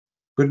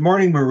Good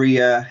morning,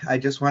 Maria. I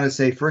just want to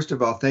say, first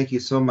of all, thank you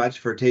so much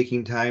for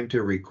taking time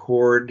to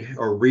record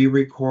or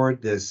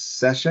re-record this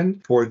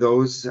session. For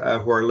those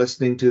who are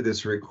listening to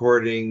this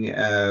recording,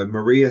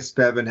 Marija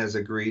Spevan has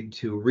agreed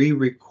to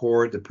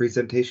re-record the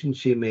presentation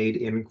she made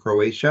in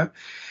Croatia.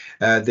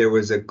 There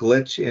was a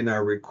glitch in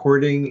our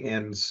recording,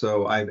 and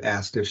so I've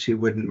asked if she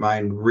wouldn't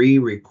mind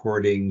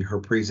re-recording her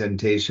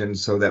presentation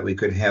so that we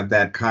could have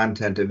that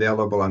content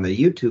available on the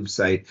YouTube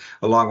site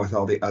along with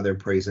all the other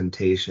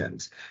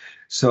presentations.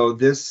 So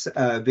this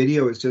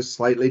video is just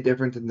slightly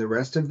different than the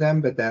rest of them,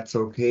 but that's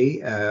okay.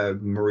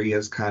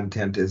 Marija's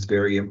content is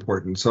very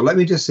important. So let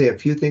me just say a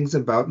few things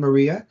about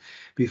Marija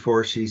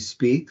before she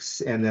speaks,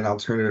 and then I'll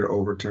turn it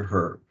over to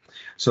her.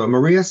 So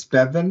Marija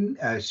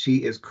Spevan, she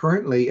is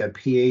currently a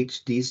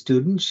PhD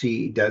student.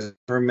 She does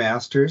her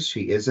master's.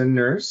 She is a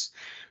nurse.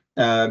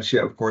 She,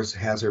 of course,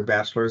 has her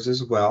bachelor's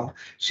as well.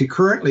 She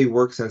currently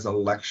works as a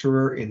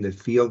lecturer in the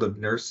field of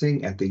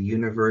nursing at the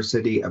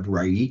University of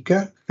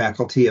Rijeka,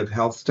 Faculty of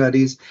Health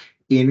Studies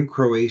in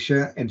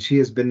Croatia, and she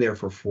has been there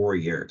for 4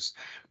 years.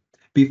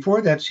 Before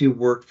that, she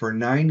worked for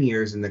 9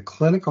 years in the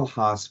Clinical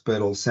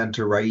Hospital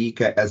Center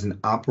Rijeka as an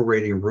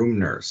operating room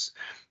nurse.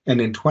 And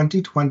in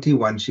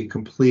 2021, she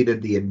completed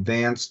the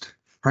Advanced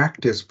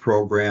Practice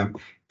Program,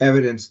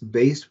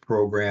 evidence-based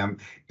program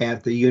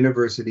at the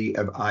University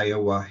of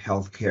Iowa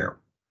Healthcare.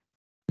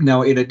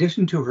 Now, in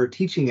addition to her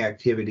teaching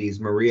activities,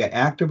 Marija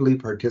actively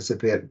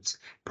participates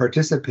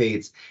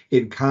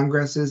in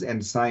congresses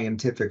and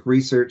scientific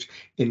research,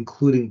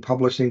 including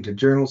publishing to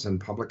journals and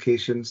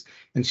publications,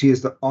 and she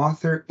is the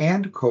author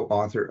and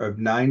co-author of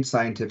 9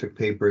 scientific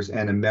papers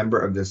and a member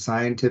of the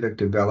Scientific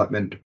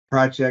Development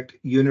Project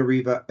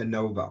Uniriva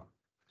Innova.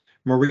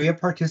 Marija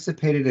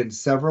participated in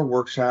several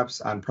workshops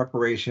on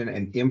preparation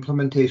and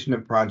implementation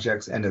of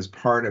projects and is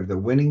part of the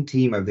winning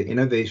team of the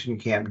Innovation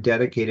Camp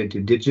dedicated to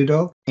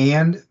digital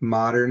and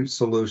modern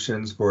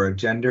solutions for a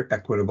gender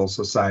equitable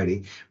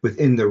society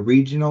within the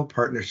regional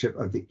partnership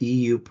of the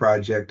EU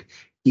project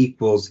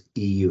Equals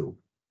EU.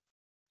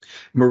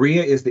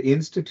 Marija is the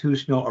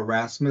institutional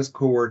Erasmus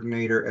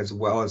coordinator as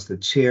well as the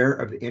chair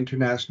of the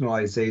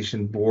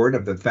Internationalization Board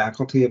of the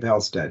Faculty of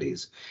Health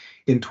Studies.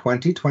 In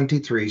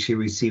 2023, she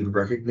received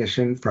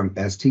recognition from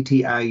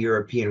STTI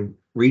European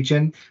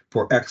Region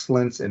for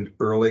excellence in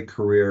early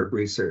career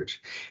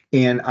research.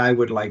 And I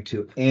would like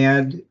to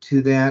add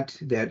to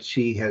that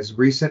she has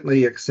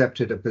recently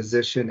accepted a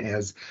position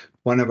as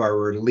one of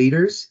our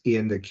leaders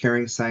in the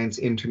Caring Science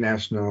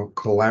International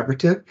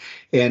Collaborative.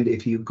 And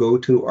if you go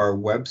to our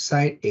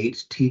website,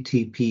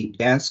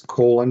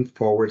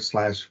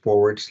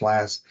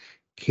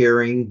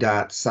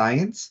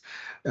 https://caring.science,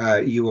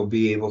 you will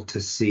be able to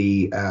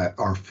see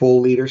our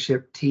full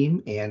leadership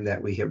team and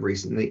that we have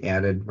recently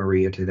added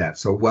Marija to that.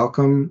 So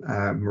welcome,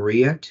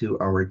 Marija, to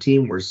our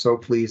team. We're so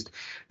pleased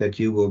that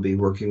you will be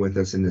working with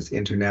us in this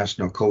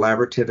international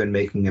collaborative and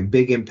making a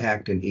big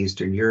impact in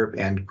Eastern Europe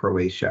and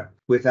Croatia.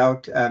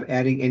 Without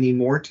adding any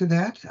more to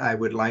that, I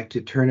would like to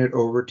turn it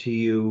over to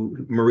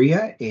you,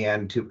 Marija,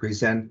 and to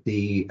present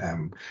the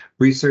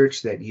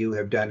research that you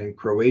have done in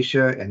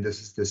Croatia. And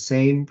this is the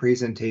same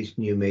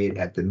presentation you made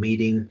at the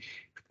meeting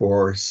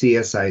for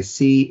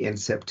CSIC in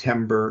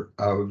September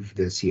of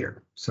this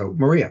year. So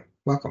Marija,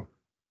 welcome.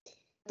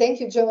 Thank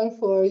you, John,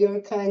 for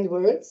your kind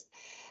words.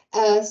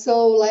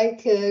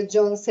 Like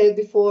John said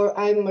before,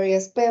 I'm Marija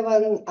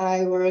Spevan.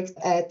 I worked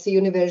at the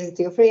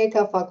University of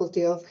Rijeka,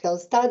 Faculty of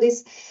Health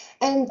Studies,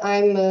 and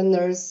I'm a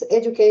nurse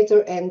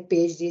educator and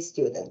PhD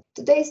student.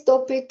 Today's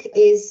topic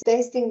is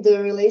testing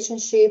the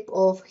relationship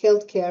of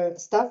healthcare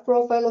staff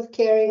profile of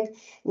caring,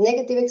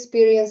 negative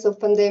experience of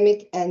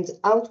pandemic, and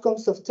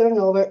outcomes of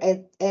turnover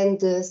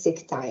and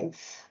sick time.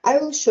 I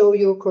will show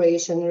you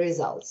Croatian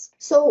results.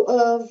 So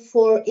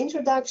for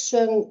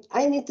introduction,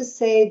 I need to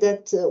say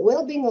that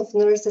well-being of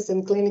nurses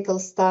and clinical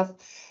staff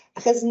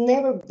has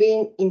never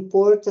been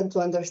important to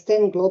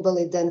understand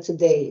globally than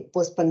today,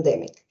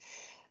 post-pandemic.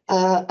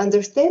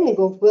 Understanding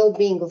of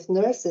well-being of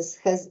nurses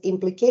has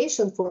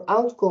implications for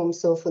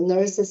outcomes of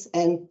nurses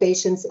and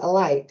patients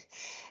alike.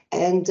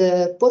 And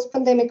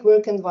post-pandemic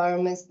work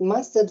environments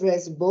must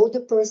address both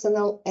the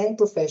personal and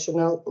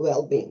professional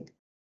well-being.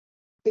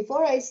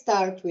 Before I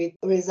start with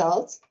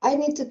results, I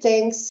need to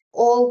thank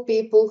all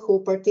people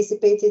who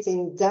participated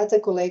in data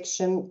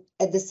collection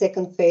at the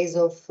second phase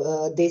of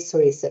this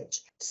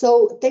research.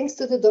 So thanks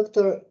to the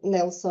Dr.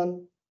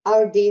 Nelson,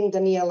 our Dean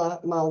Daniela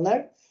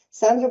Malnar,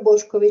 Sandra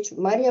Bošković,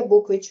 Marija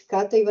Bukvić,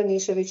 Kata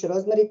Ivanišević,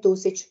 Rozmari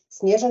Tusić,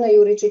 Snježana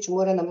Juričić,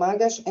 Morana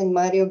Magaš, and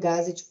Mario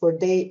Gazić for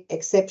their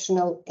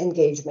exceptional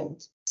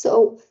engagement.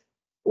 So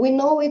we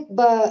know it,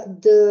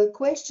 but the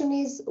question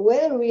is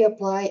where we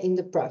apply in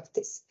the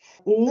practice.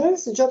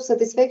 Nurse job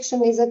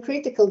satisfaction is a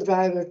critical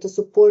driver to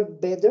support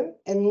better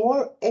and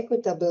more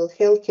equitable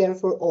healthcare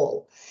for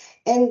all.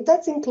 And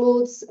that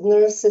includes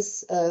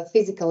nurses'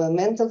 physical and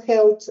mental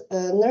health,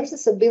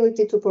 nurses'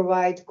 ability to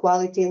provide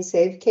quality and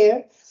safe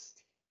care,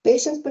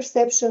 patients'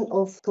 perception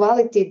of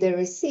quality they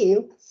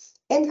receive,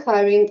 and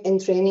hiring and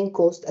training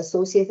costs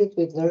associated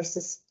with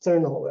nurses'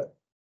 turnover.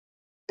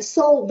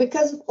 So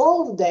because of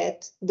all of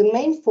that, the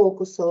main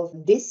focus of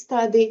this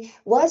study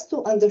was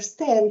to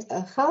understand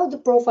how the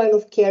profile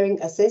of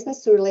caring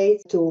assessments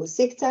relate to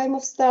sick time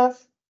of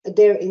staff,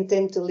 their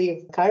intent to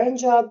leave current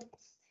job,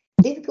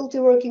 difficulty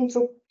working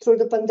through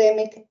the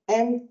pandemic,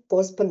 and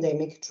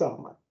post-pandemic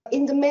trauma.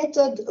 In the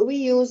method, we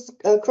used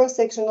a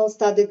cross-sectional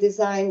study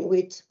design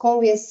with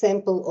convex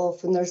sample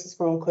of nurses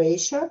from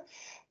Croatia.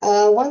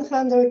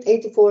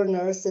 184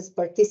 nurses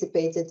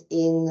participated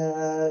in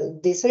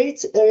this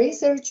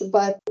research,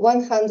 but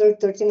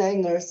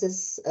 139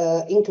 nurses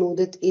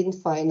included in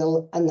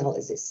final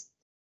analysis.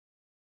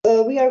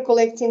 We are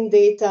collecting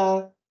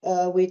data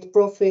with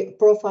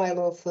profile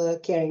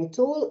of caring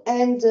tool,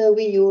 and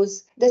we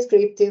use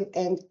descriptive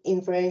and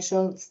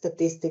inferential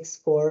statistics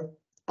for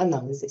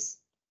analysis.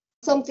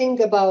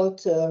 Something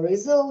about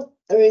result.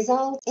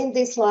 In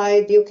this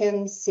slide, you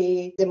can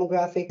see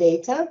demographic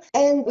data,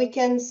 and we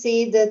can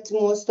see that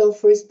most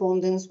of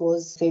respondents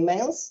was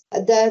females.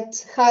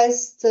 That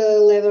highest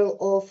level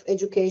of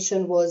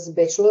education was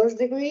bachelor's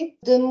degree.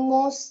 The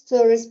most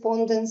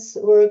respondents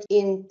worked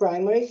in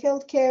primary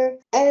healthcare,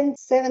 and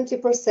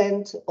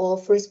 70%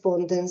 of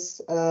respondents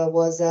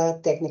was a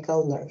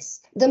technical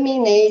nurse. The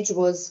mean age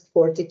was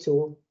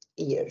 42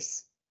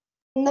 years.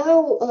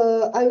 Now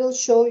I will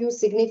show you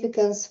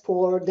significance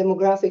for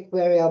demographic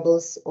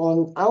variables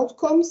on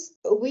outcomes.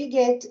 We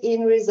get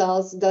in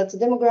results that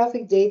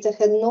demographic data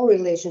had no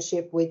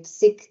relationship with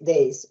sick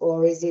days or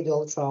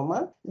residual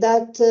trauma,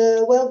 that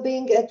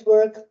well-being at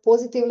work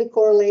positively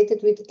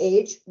correlated with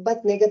age,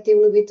 but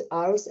negatively with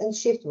hours and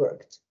shift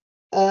worked.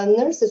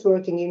 Nurses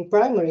working in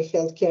primary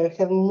healthcare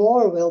have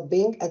more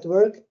well-being at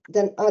work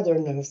than other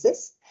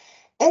nurses,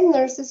 and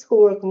nurses who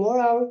work more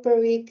hours per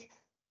week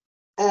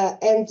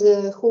and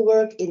who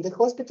work in the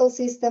hospital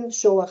system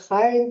show a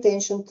higher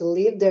intention to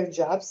leave their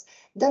jobs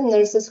than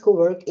nurses who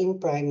work in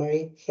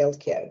primary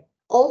healthcare.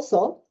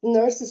 Also,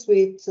 nurses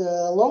with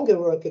longer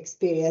work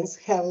experience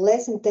have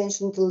less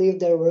intention to leave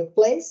their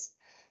workplace.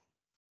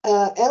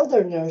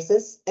 Elder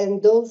nurses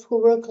and those who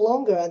work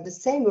longer at the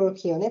same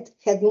work unit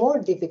had more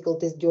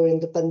difficulties during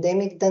the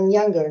pandemic than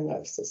younger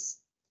nurses.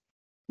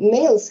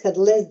 Males had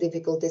less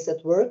difficulties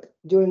at work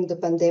during the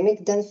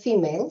pandemic than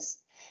females,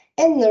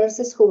 and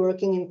nurses who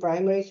working in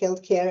primary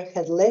healthcare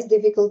had less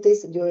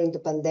difficulties during the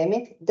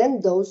pandemic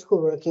than those who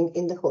working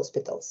in the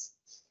hospitals.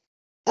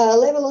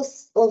 Level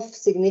of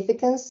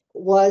significance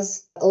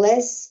was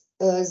less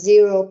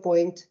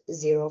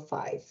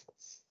 0.05.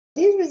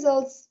 These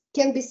results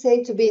can be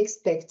said to be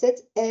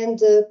expected,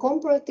 and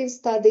comparative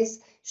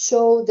studies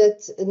show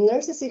that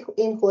nurses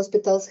in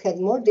hospitals had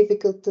more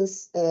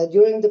difficulties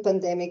during the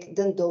pandemic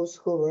than those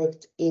who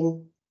worked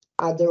in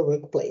other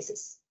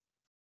workplaces.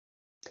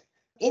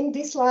 In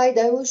this slide,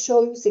 I will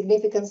show you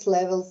significance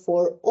level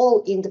for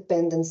all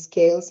independent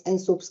scales and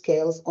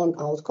subscales on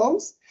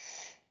outcomes.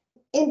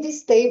 In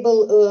this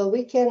table,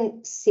 we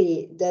can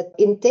see that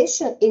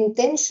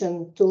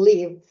intention to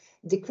leave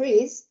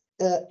decreased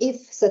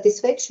if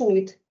satisfaction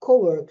with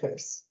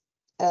coworkers,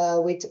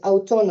 with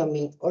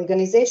autonomy,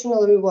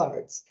 organizational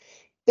rewards,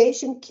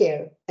 patient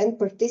care, and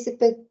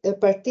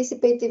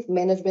participative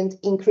management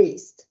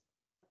increased.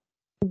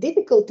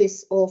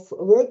 Difficulties of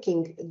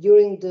working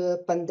during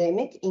the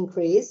pandemic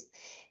increased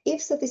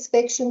if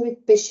satisfaction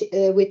with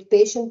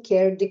patient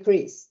care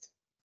decreased.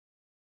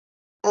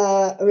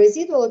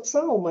 Residual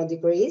trauma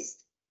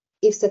decreased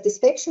if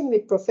satisfaction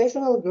with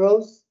professional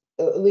growth,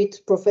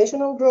 with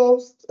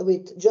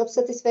job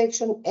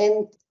satisfaction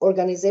and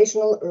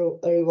organizational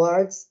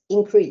rewards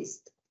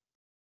increased.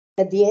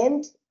 At the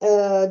end,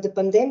 the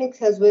pandemic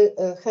has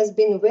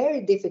been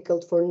very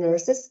difficult for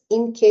nurses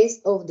in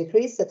case of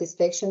decreased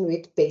satisfaction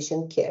with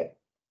patient care.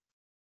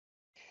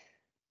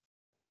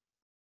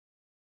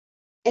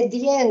 At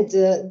the end,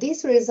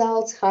 these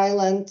results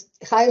highlight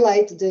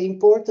the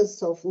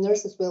importance of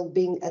nurses'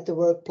 well-being at the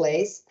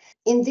workplace.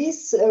 In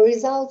these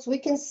results, we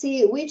can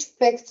see which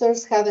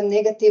factors have a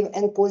negative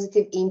and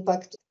positive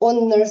impact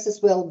on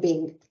nurses'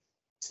 well-being.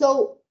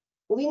 So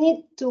we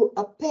need to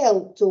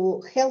appeal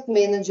to health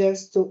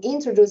managers to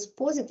introduce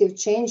positive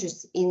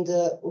changes in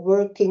the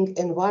working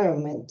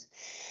environment.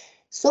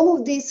 Some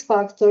of these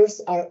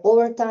factors are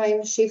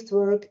overtime, shift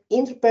work,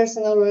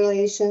 interpersonal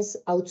relations,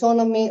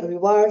 autonomy,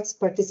 rewards,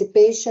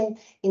 participation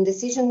in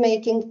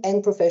decision-making,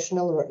 and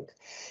professional work.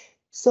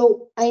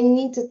 So I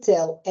need to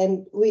tell,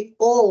 and we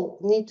all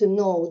need to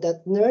know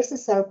that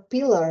nurses are a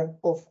pillar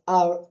of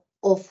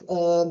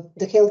the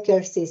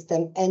healthcare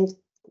system, and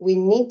we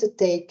need to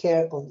take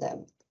care of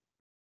them.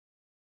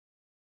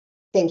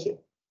 Thank you.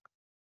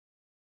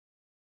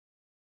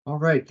 All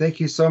right. Thank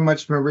you so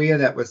much, Marija.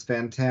 That was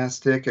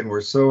fantastic. And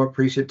we're so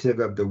appreciative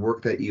of the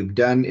work that you've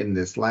done in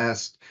this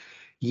last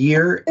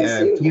year,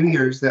 few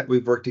years that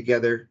we've worked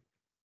together.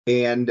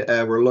 And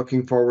we're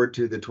looking forward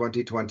to the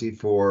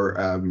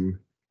 2024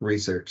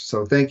 research.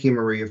 So thank you,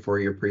 Marija, for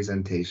your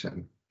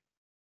presentation.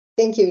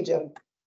 Thank you, John.